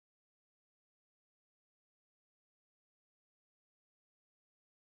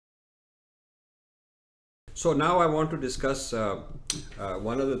So now I want to discuss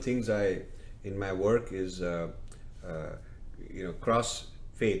one of the things in my work is cross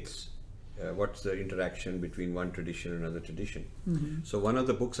faiths. What's the interaction between one tradition and another tradition? So one of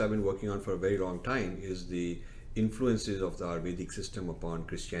the books I've been working on for a very long time is the influences of the Ayurvedic system upon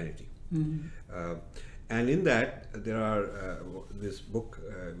Christianity. Uh, and in that there are this book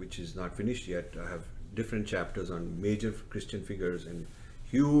which is not finished yet. I have different chapters on major Christian figures and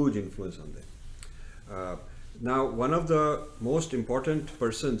huge influence on them. Now, one of the most important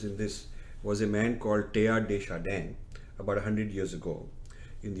persons in this was a man called Teilhard de Chardin, about 100 years ago,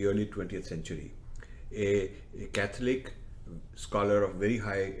 in the early 20th century, a Catholic scholar of very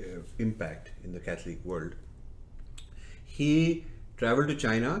high impact in the Catholic world. He traveled to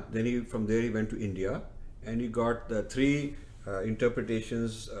China, then from there he went to India, and he got the three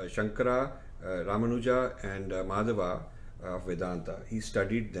interpretations, Shankara, Ramanuja, and Madhava of Vedanta. He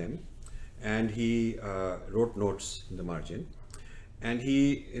studied them, and he wrote notes in the margin, and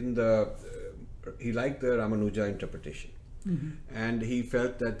he liked the Ramanuja interpretation, and he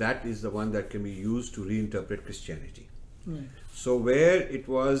felt that that is the one that can be used to reinterpret Christianity. Right. So where it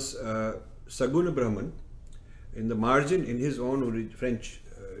was Saguna Brahman, in the margin, in his own French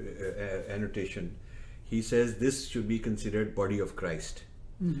annotation, he says this should be considered body of Christ.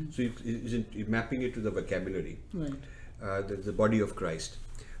 So he's mapping it to the vocabulary, Right. The body of Christ.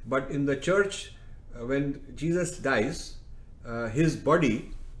 But in the church, when Jesus dies, his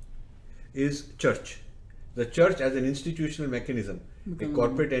body is church. The church as an institutional mechanism, a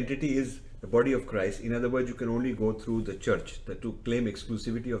corporate entity, is the body of Christ. In other words, you can only go through the church. To claim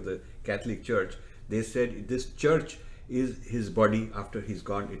exclusivity of the Catholic Church, they said this church is his body. After he's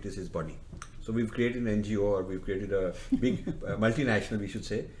gone, it is his body. So we've created an NGO, or we've created a big multinational, we should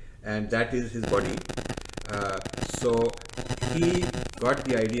say, and that is his body. So he got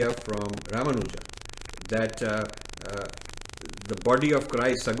the idea from Ramanuja that the body of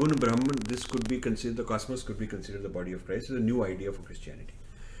Christ, Saguna Brahman, this could be considered, the cosmos could be considered the body of Christ. It's a new idea for Christianity.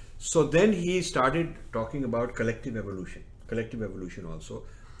 So then he started talking about collective evolution also,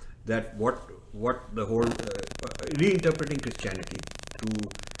 that what the whole reinterpreting Christianity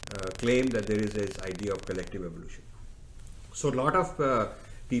to claim that there is this idea of collective evolution. So a lot of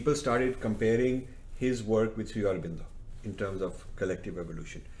people started comparing his work with Sri Aurobindo in terms of collective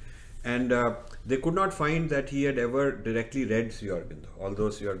evolution, and they could not find that he had ever directly read Sri Aurobindo, although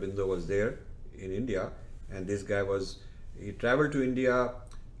Sri Aurobindo was there in India, and this guy he traveled to India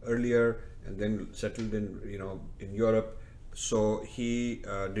earlier and then settled in Europe. So he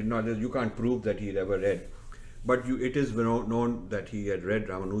did not. You can't prove that he had ever read, but it is known that he had read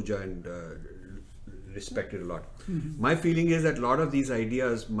Ramanuja and respected a lot. My feeling is that a lot of these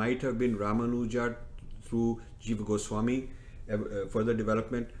ideas might have been Ramanuja through Jiva Goswami, further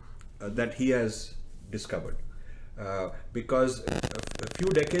development that he has discovered. Because a few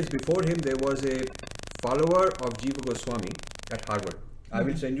decades before him, there was a follower of Jiva Goswami at Harvard. I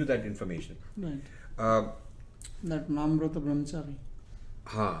will send you that information. Right. That Namrata Brahmachari.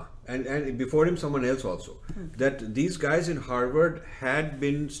 And before him someone else also. That these guys in Harvard had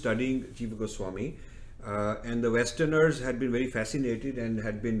been studying Jiva Goswami, and the Westerners had been very fascinated and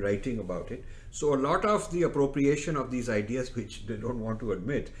had been writing about it. So a lot of the appropriation of these ideas, which they don't want to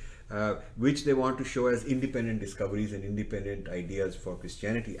admit, which they want to show as independent discoveries and independent ideas for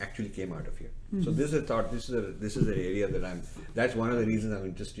Christianity, actually came out of here. So this is a thought. This is an area that that's one of the reasons I'm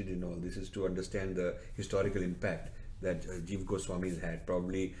interested in all this, is to understand the historical impact that Jiva Goswami has had,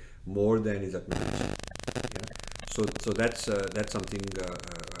 probably more than is acknowledged. Yeah? So that's something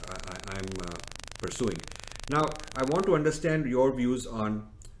I'm pursuing. Now I want to understand your views on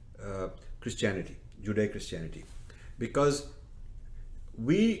Christianity, Judeo-Christianity, because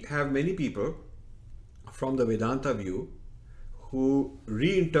we have many people from the Vedanta view who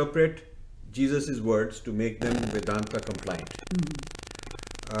reinterpret Jesus's words to make them Vedanta compliant.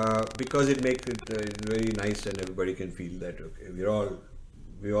 Because it makes it very nice, and everybody can feel that okay,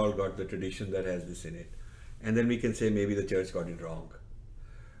 we all got the tradition that has this in it, and then we can say maybe the church got it wrong.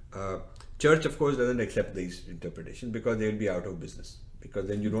 Church, of course, doesn't accept these interpretations because they'll be out of business. Because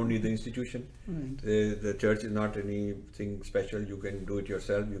then you don't need the institution. Right. The church is not anything special. You can do it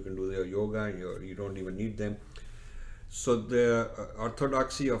yourself. You can do your yoga. You don't even need them. So the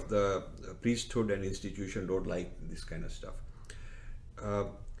orthodoxy of the priesthood and institution don't like this kind of stuff.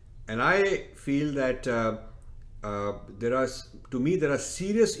 And I feel that there are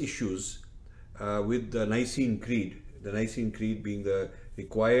serious issues with the Nicene Creed. The Nicene Creed being the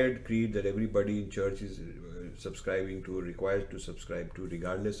required creed that everybody in church is subscribing to, required to subscribe to,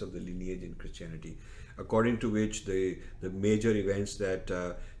 regardless of the lineage in Christianity, according to which the major events that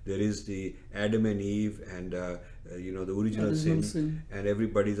there is the Adam and Eve and the original sin, and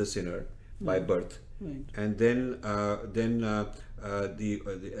everybody's a sinner by birth. Right. And then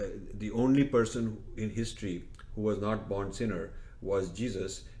the only person in history who was not born sinner was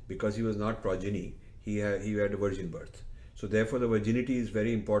Jesus, because he was not progeny. He had a virgin birth. So therefore the virginity is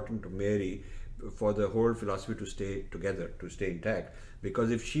very important to Mary for the whole philosophy to stay together, to stay intact.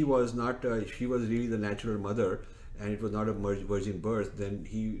 Because if she was not, if she was really the natural mother and it was not a virgin birth, then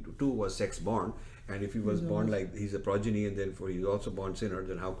he too was sex born. And if he was born like he's a progeny and then he's also born sinner,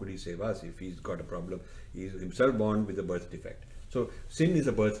 then how could he save us if he's got a problem? He's himself born with a birth defect. So sin is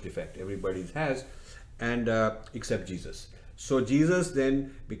a birth defect, everybody has, and except Jesus. So Jesus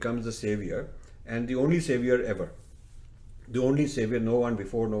then becomes the savior, and the only savior ever. The only savior, no one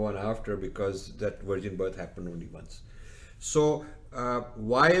before, no one after, because that virgin birth happened only once. So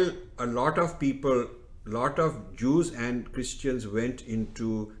while a lot of people, lot of Jews and Christians went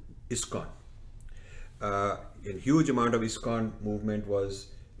into ISKCON, a huge amount of ISKCON movement was,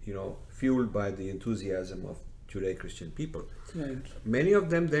 fueled by the enthusiasm of Judeo-Christian people. Right. Many of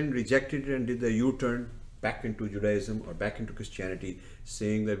them then rejected it and did the U-turn back into Judaism or back into Christianity,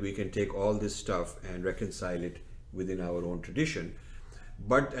 saying that we can take all this stuff and reconcile it within our own tradition.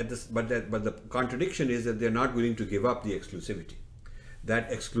 But the contradiction is that they're not willing to give up the exclusivity.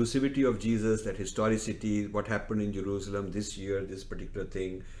 That exclusivity of Jesus, that historicity, what happened in Jerusalem this year, this particular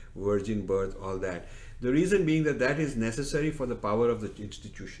thing, virgin birth, all that. The reason being that that is necessary for the power of the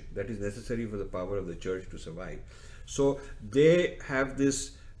institution. That is necessary for the power of the church to survive. So they have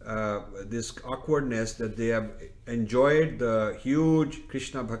this this awkwardness that they have enjoyed the huge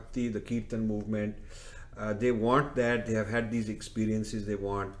Krishna Bhakti, the Kirtan movement. They want that, they have had these experiences they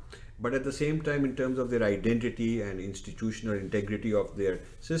want, but at the same time, in terms of their identity and institutional integrity of their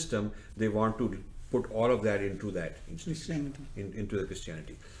system, they want to put all of that into that institution, into the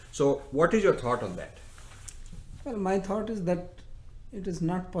Christianity. So what is your thought on that? Well, my thought is that it is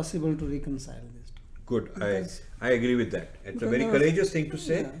not possible to reconcile this. Good, I agree with that. It's a very courageous thing to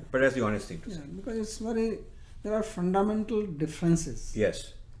say, but that's the honest thing to say. Because it's there are fundamental differences.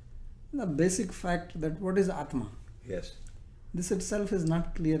 Yes. The basic fact that what is Atma? Yes. This itself is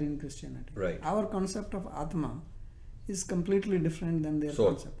not clear in Christianity. Right. Our concept of Atma is completely different than their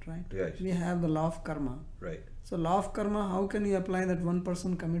concept, right? Yes. We have the law of karma. Right. So law of karma, how can you apply that one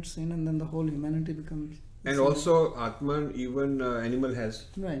person commits sin and then the whole humanity becomes... And also Atman, even animal has.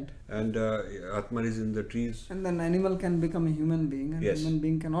 Right. And Atman is in the trees. And then animal can become a human being, and yes. human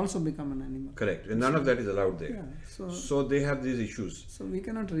being can also become an animal. Correct. And none of that is allowed there. Yeah. So they have these issues. So we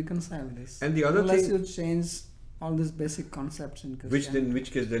cannot reconcile this. And the other unless thing... you change all these basic concepts in Christianity. In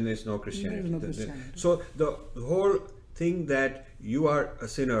which case then there is no Christianity. There is no Christianity. So the whole thing that you are a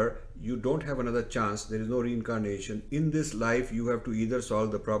sinner, you don't have another chance, there is no reincarnation. In this life you have to either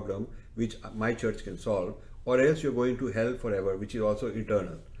solve the problem, which my church can solve, or else you're going to hell forever, which is also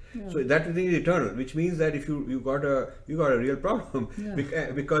eternal. Yeah. So that thing is eternal, which means that if you got a real problem,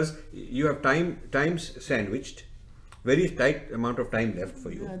 because you have times sandwiched, very tight amount of time left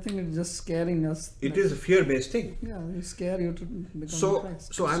for you. I think it's just scaring us. It is a fear-based thing. Yeah, it scare you to become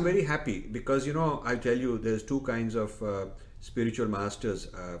Christ. So I'm very happy because I'll tell you, there's two kinds of spiritual masters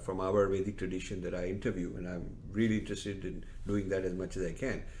from our Vedic tradition that I interview, and I'm really interested in doing that as much as I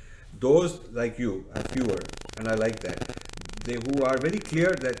can. Those like you are fewer, and I like that. They who are very clear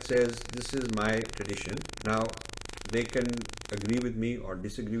that says this is my tradition. Now they can agree with me or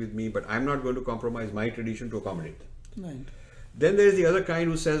disagree with me, but I'm not going to compromise my tradition to accommodate them. Right. Then there is the other kind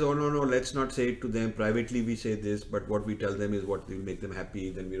who says, oh no, let's not say it to them. Privately we say this, but what we tell them is what will make them happy.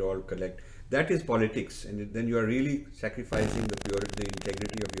 Then we'll all collect. That is politics, and then you are really sacrificing the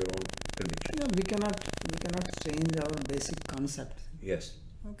integrity of your own conviction. Yeah, we cannot change our basic concept. Yes.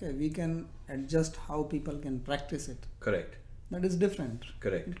 Okay, we can adjust how people can practice it. Correct. That is different.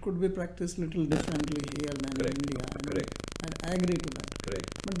 Correct. It could be practiced little differently here than in India. Correct. I agree to that. Correct.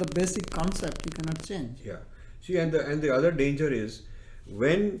 But the basic concept you cannot change. Yeah. See, and the other danger is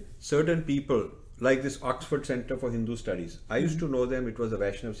when certain people, like this Oxford Center for Hindu Studies, I used to know them, it was the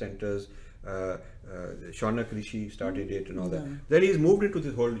Vaishnav centers, Shaunak Rishi started it and all that. Then he's moved into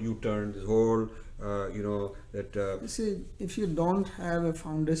this whole U-turn, this whole, You see, if you don't have a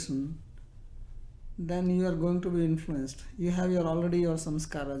foundation, then you are going to be influenced. You have already your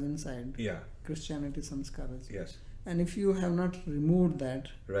samskaras inside. Yeah. Christianity samskaras. Yes. And if you have not removed that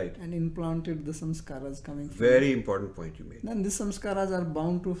Right. and implanted the samskaras coming from Very important point you made. then these samskaras are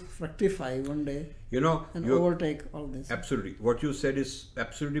bound to fructify one day You know, and you're- overtake all this. absolutely. What you said is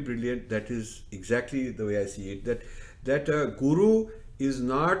absolutely brilliant. That is exactly the way I see it. That guru is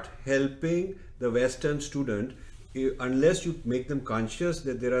not helping the Western student unless you make them conscious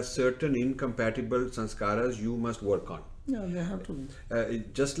that there are certain incompatible sanskaras you must work on. Yeah, they have to be.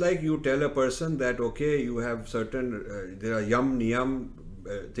 Just like you tell a person that okay, you have certain there are yam niyam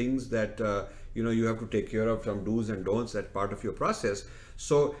things that you have to take care of, some do's and don'ts, that part of your process.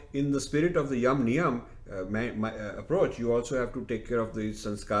 So in the spirit of the yam niyam my approach, you also have to take care of the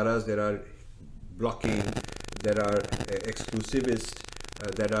sanskaras that are blocking, that are exclusivist,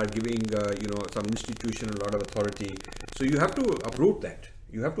 that are giving some institution a lot of authority. So you have to uproot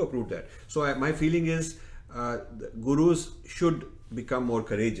that. So my feeling is the gurus should become more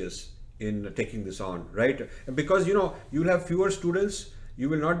courageous in taking this on, right? Because you'll have fewer students. You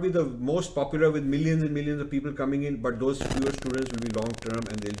will not be the most popular with millions and millions of people coming in, but those fewer students will be long term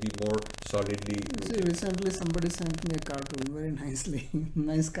and they'll be more solidly. See, recently somebody sent me a cartoon very nicely,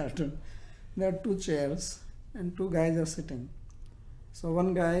 nice cartoon. There are two chairs and two guys are sitting. So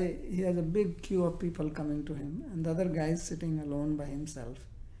one guy, he has a big queue of people coming to him, and the other guy is sitting alone by himself.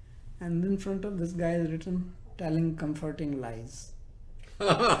 And in front of this guy is written, telling comforting lies.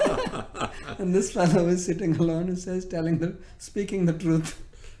 And this fellow is sitting alone and says, speaking the truth.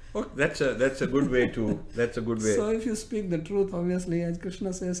 Oh, that's a good way to. That's a good way. So if you speak the truth, obviously, as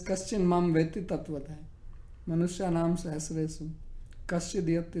Krishna says, Kaschin mam veti tatvatai, manusya nam sahasresu, kaschid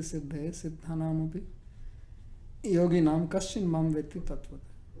yatti siddhe, siddhanam api, yogi nam kaschin mam veti tatvatai.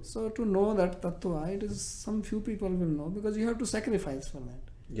 So to know that tattva, it is some few people will know, because you have to sacrifice for that.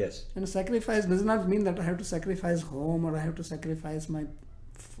 Yes. And sacrifice does not mean that I have to sacrifice home or I have to sacrifice my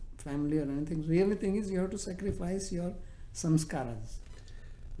family or anything. Really thing is you have to sacrifice your samskaras.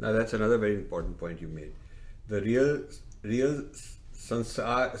 Now that's another very important point you made. The real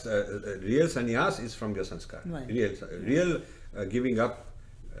sannyas is from your sanskar. Right. Real giving up.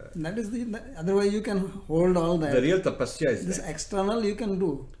 That is otherwise you can hold all that. The real tapasya is this that. external you can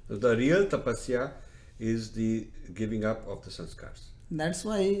do. The real tapasya is the giving up of the sanskars. That's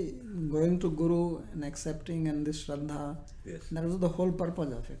why going to Guru and accepting and this Shraddha, Yes. that was the whole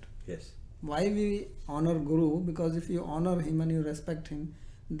purpose of it. Yes. Why we honor Guru? Because if you honor him and you respect him,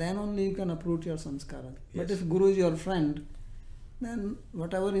 then only you can uproot your samskara. But Yes. if Guru is your friend, then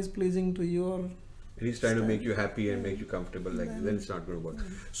whatever is pleasing to your He's trying to make you happy and make you comfortable, then it's not going to work.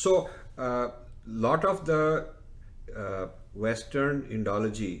 So, lot of the Western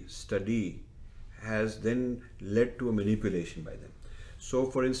Indology study has then led to a manipulation by them. So,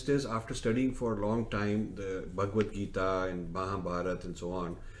 for instance, after studying for a long time the Bhagavad Gita and Mahabharata and so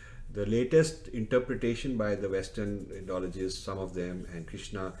on, the latest interpretation by the Western Indologists, some of them, and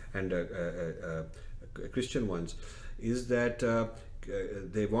Krishna and Christian ones, is that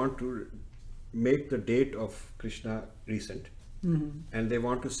they want to make the date of Krishna recent. And they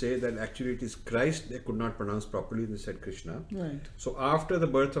want to say that actually it is Christ they could not pronounce properly, they said Krishna. right. So after the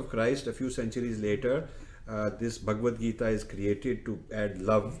birth of Christ, a few centuries later, this Bhagavad Gita is created to add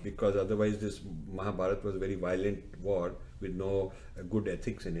love, because otherwise this Mahabharata was a very violent war with no good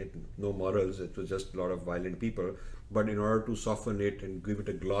ethics in it, no morals. It was just a lot of violent people. But in order to soften it and give it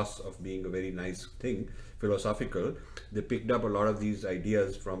a gloss of being a very nice thing, philosophical, they picked up a lot of these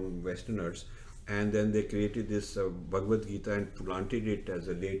ideas from Westerners, and then they created this Bhagavad Gita and planted it as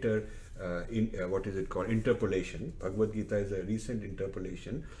a later what is it called, interpolation. Bhagavad Gita is a recent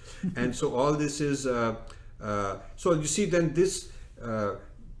interpolation. And so all this is so you see, then this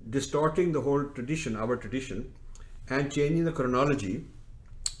distorting the whole tradition, our tradition, and changing the chronology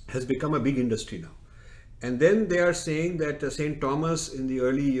has become a big industry now. And then they are saying that St. Thomas, in the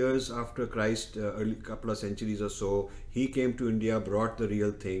early years after Christ, early couple of centuries or so, he came to India, brought the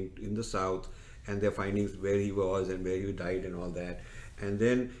real thing in the south, and their findings where he was and where he died and all that. And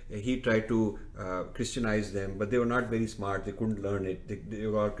then he tried to Christianize them, but they were not very smart. They couldn't learn it. They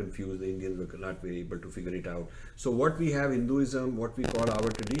were all confused. The Indians were not very able to figure it out. So what we have Hinduism, what we call our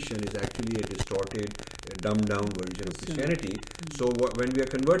tradition, is actually a distorted, dumbed down version of Christianity. So when we are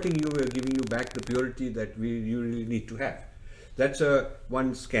converting you, we are giving you back the purity that you really need to have. That's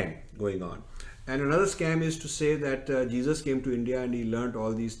one scam going on. And another scam is to say that Jesus came to India and he learned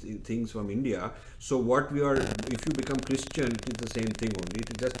all these things from India. So what we are, if you become Christian, it is the same thing only. It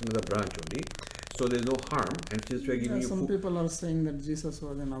is just another branch only. So there is no harm. And since we are giving you some people are saying that Jesus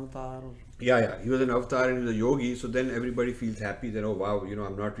was an avatar. Yeah, he was an avatar and he was a yogi. So then everybody feels happy that, oh wow,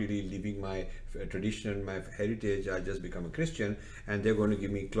 I'm not really leaving my tradition, my heritage. I just become a Christian, and they're going to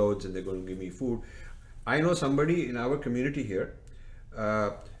give me clothes and they're going to give me food. I know somebody in our community here,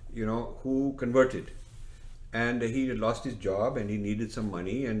 who converted, and he had lost his job and he needed some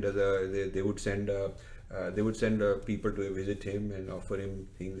money, and they would send people to visit him and offer him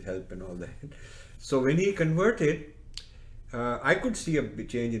things, help and all that. So when he converted, I could see a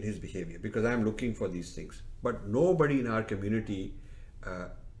change in his behavior because I'm looking for these things, but nobody in our community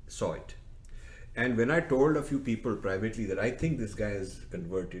saw it. And when I told a few people privately that I think this guy is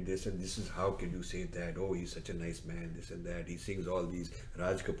converted, they said, "This is, how can you say that? Oh, he's such a nice man, this and that. He sings all these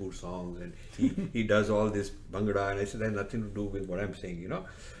Raj Kapoor songs and he does all this Bhangra." And I said, that has nothing to do with what I'm saying,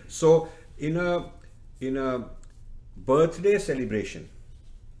 So in a birthday celebration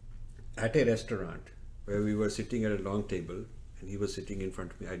at a restaurant where we were sitting at a long table and he was sitting in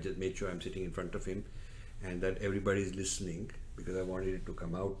front of me, I just made sure I'm sitting in front of him and that everybody is listening because I wanted it to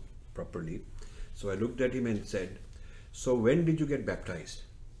come out properly. So I looked at him and said, "So when did you get baptized?"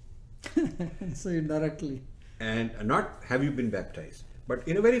 So you directly. And not, "Have you been baptized?" But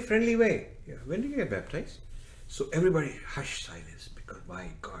in a very friendly way. "Yeah, when did you get baptized?" So everybody hushed silence because, my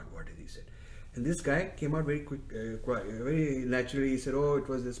God, what did he say? And this guy came out very quick, very naturally. He said, "Oh, it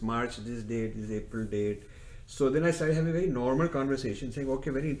was this March, this date, this April date." So then I started having a very normal conversation saying, "Okay,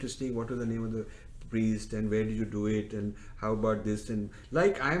 very interesting. What was the name of the priest and where did you do it and how about this?" And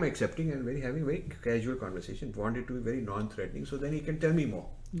like I'm accepting and having very casual conversation, wanted to be very non-threatening so then he can tell me more.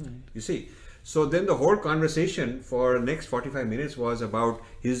 Right. You see. So then the whole conversation for next 45 minutes was about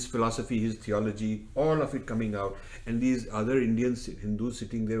his philosophy, his theology, all of it coming out. And these other Indians, Hindus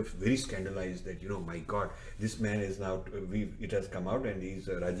sitting there very scandalized that, my God, this man is now, it has come out and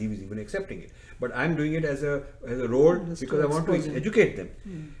Rajiv is even accepting it. But I'm doing it as a role because I want to educate them.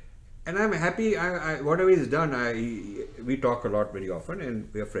 And I'm happy, whatever is done, we talk a lot very often and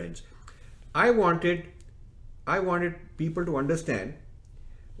we are friends. I wanted people to understand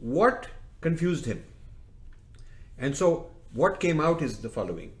what confused him. And so what came out is the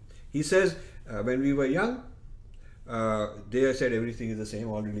following. He says, when we were young, they said everything is the same,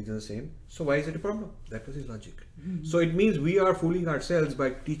 all religions are the same. So why is it a problem? That was his logic. So it means we are fooling ourselves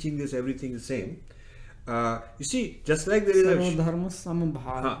by teaching this everything is the same. You see, just like there is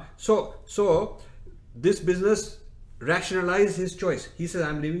so this business rationalized his choice. He says,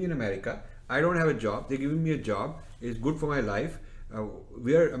 "I'm living in America. I don't have a job. They're giving me a job. It's good for my life.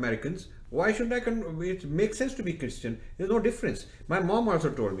 We are Americans. Why shouldn't I? It makes sense to be Christian. There's no difference." My mom also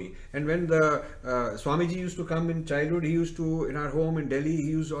told me. And when the Swamiji used to come in childhood, he used to, in our home in Delhi,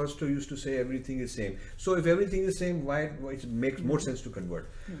 he used to say everything is same. So if everything is same, why it makes more sense to convert?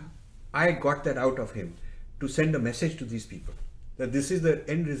 Yeah. I got that out of him to send a message to these people that this is the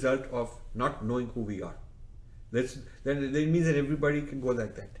end result of not knowing who we are. Then it means that everybody can go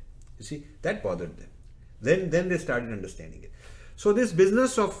like that. You see, that bothered them. Then they started understanding it. So this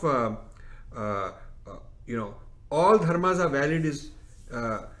business of all dharmas are valid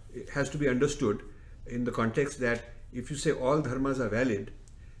has to be understood in the context that if you say all dharmas are valid,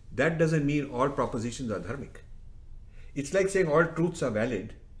 that doesn't mean all propositions are dharmic. It's like saying all truths are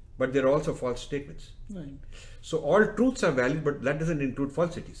valid, but they're also false statements. Right. So all truths are valid, but that doesn't include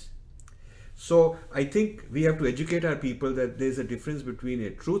falsities. So I think we have to educate our people that there's a difference between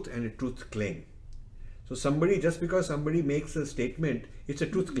a truth and a truth claim. So just because somebody makes a statement, it's a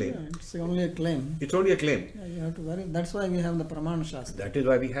truth claim. Yeah, it's only a claim. It's only a claim. Yeah, you have to worry. That's why we have the Pramana Shastra. That is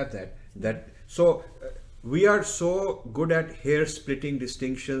why we have that. So we are so good at hair splitting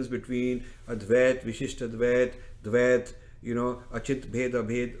distinctions between Advait, Vishisht Advait, Dvait, Achint Bhed,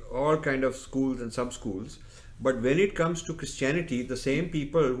 Abhed, all kind of schools and sub-schools. But when it comes to Christianity, the same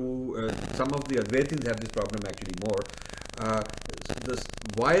people who, some of the Advaitins have this problem actually more,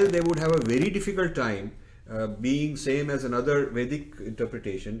 while they would have a very difficult time being same as another Vedic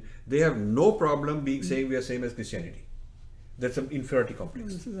interpretation, they have no problem being saying we are same as Christianity. That's an inferiority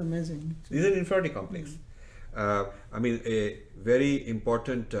complex. This is amazing. This is an inferiority complex. A very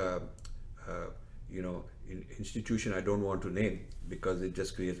important, institution I don't want to name because it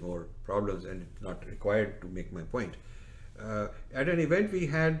just creates more problems and it's not required to make my point. At an event we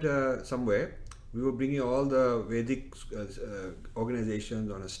had somewhere, we were bringing all the Vedic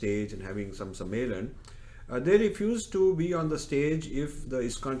organizations on a stage and having some sammelan. They refused to be on the stage if the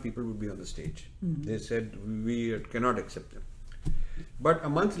ISKCON people would be on the stage. They said we cannot accept them. But a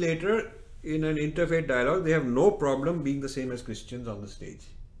month later, in an interfaith dialogue, they have no problem being the same as Christians on the stage.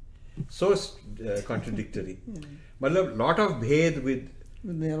 So contradictory. Matlab, lot of bhed with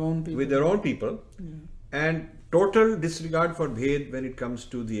their own people, and total disregard for bhed when it comes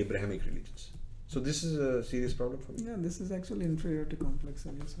to the Abrahamic religions. So this is a serious problem for me. Yeah, this is actually inferiority complex.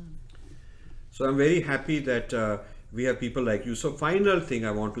 So I'm very happy that we have people like you. So final thing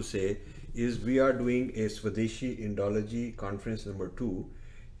I want to say is we are doing a Swadeshi Indology conference number 2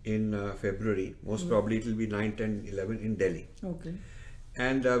 in February. Most probably it will be 9, 10, 11 in Delhi. Okay.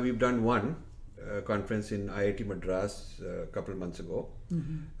 And we've done one conference in IIT Madras a couple of months ago.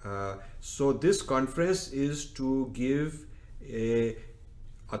 So this conference is to give a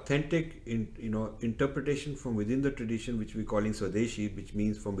authentic interpretation from within the tradition, which we call in Swadeshi, which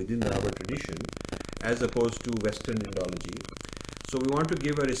means from within our tradition, as opposed to Western Indology. So we want to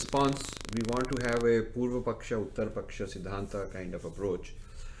give a response. We want to have a Purva Paksha, Uttar Paksha, Siddhanta kind of approach.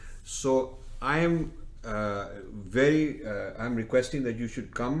 So I am I'm requesting that you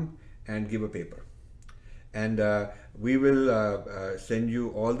should come and give a paper, and we will send you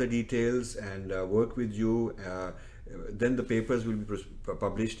all the details and work with you. Then the papers will be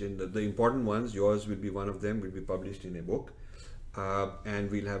published in the important ones. Yours will be one of them, will be published in a book,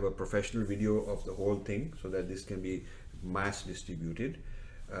 and we'll have a professional video of the whole thing so that this can be mass distributed.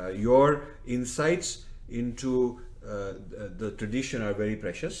 Your insights into the tradition are very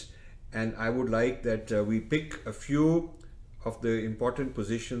precious, and I would like that we pick a few of the important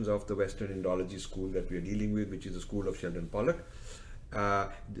positions of the Western Indology school that we are dealing with, which is the school of Sheldon Pollock.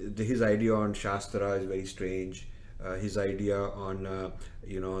 His idea on Shastra is very strange. His idea on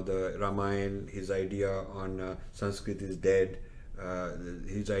the Ramayana, his idea on Sanskrit is dead.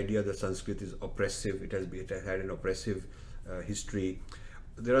 His idea that Sanskrit is oppressive. It has had an oppressive history.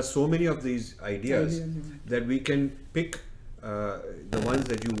 There are so many of these ideas that we can pick the ones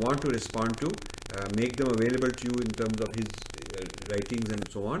that you want to respond to, make them available to you in terms of his writings and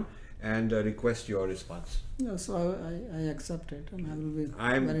so on, and request your response. Yeah, so I accept it, and I will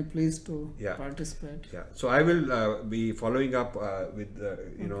be very pleased to participate. Yeah, so I will be following up with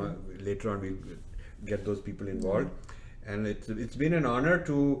later on we'll get those people involved, and it's been an honor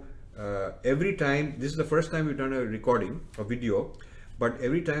to every time. This is the first time we've done a recording, a video, but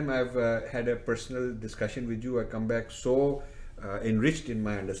every time I've had a personal discussion with you, I come back so enriched in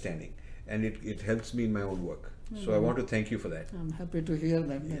my understanding, and it helps me in my own work. So I want to thank you for that. I'm happy to hear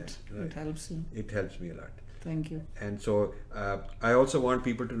that. It helps you. It helps me a lot. Thank you. And so I also want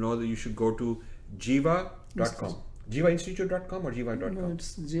people to know that you should go to jiva.com. jivainstitute.com or jiva.com? No,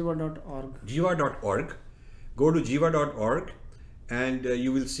 it's jiva.org. jiva.org. Go to jiva.org and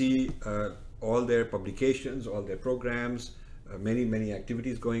you will see all their publications, all their programs, many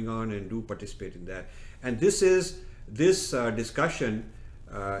activities going on, and do participate in that. And this discussion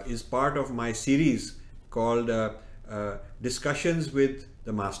is part of my series called Discussions with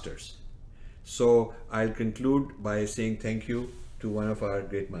the Masters. So I'll conclude by saying thank you to one of our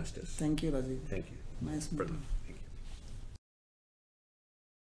great masters. Thank you, Rajiv. Thank you. Nice meeting.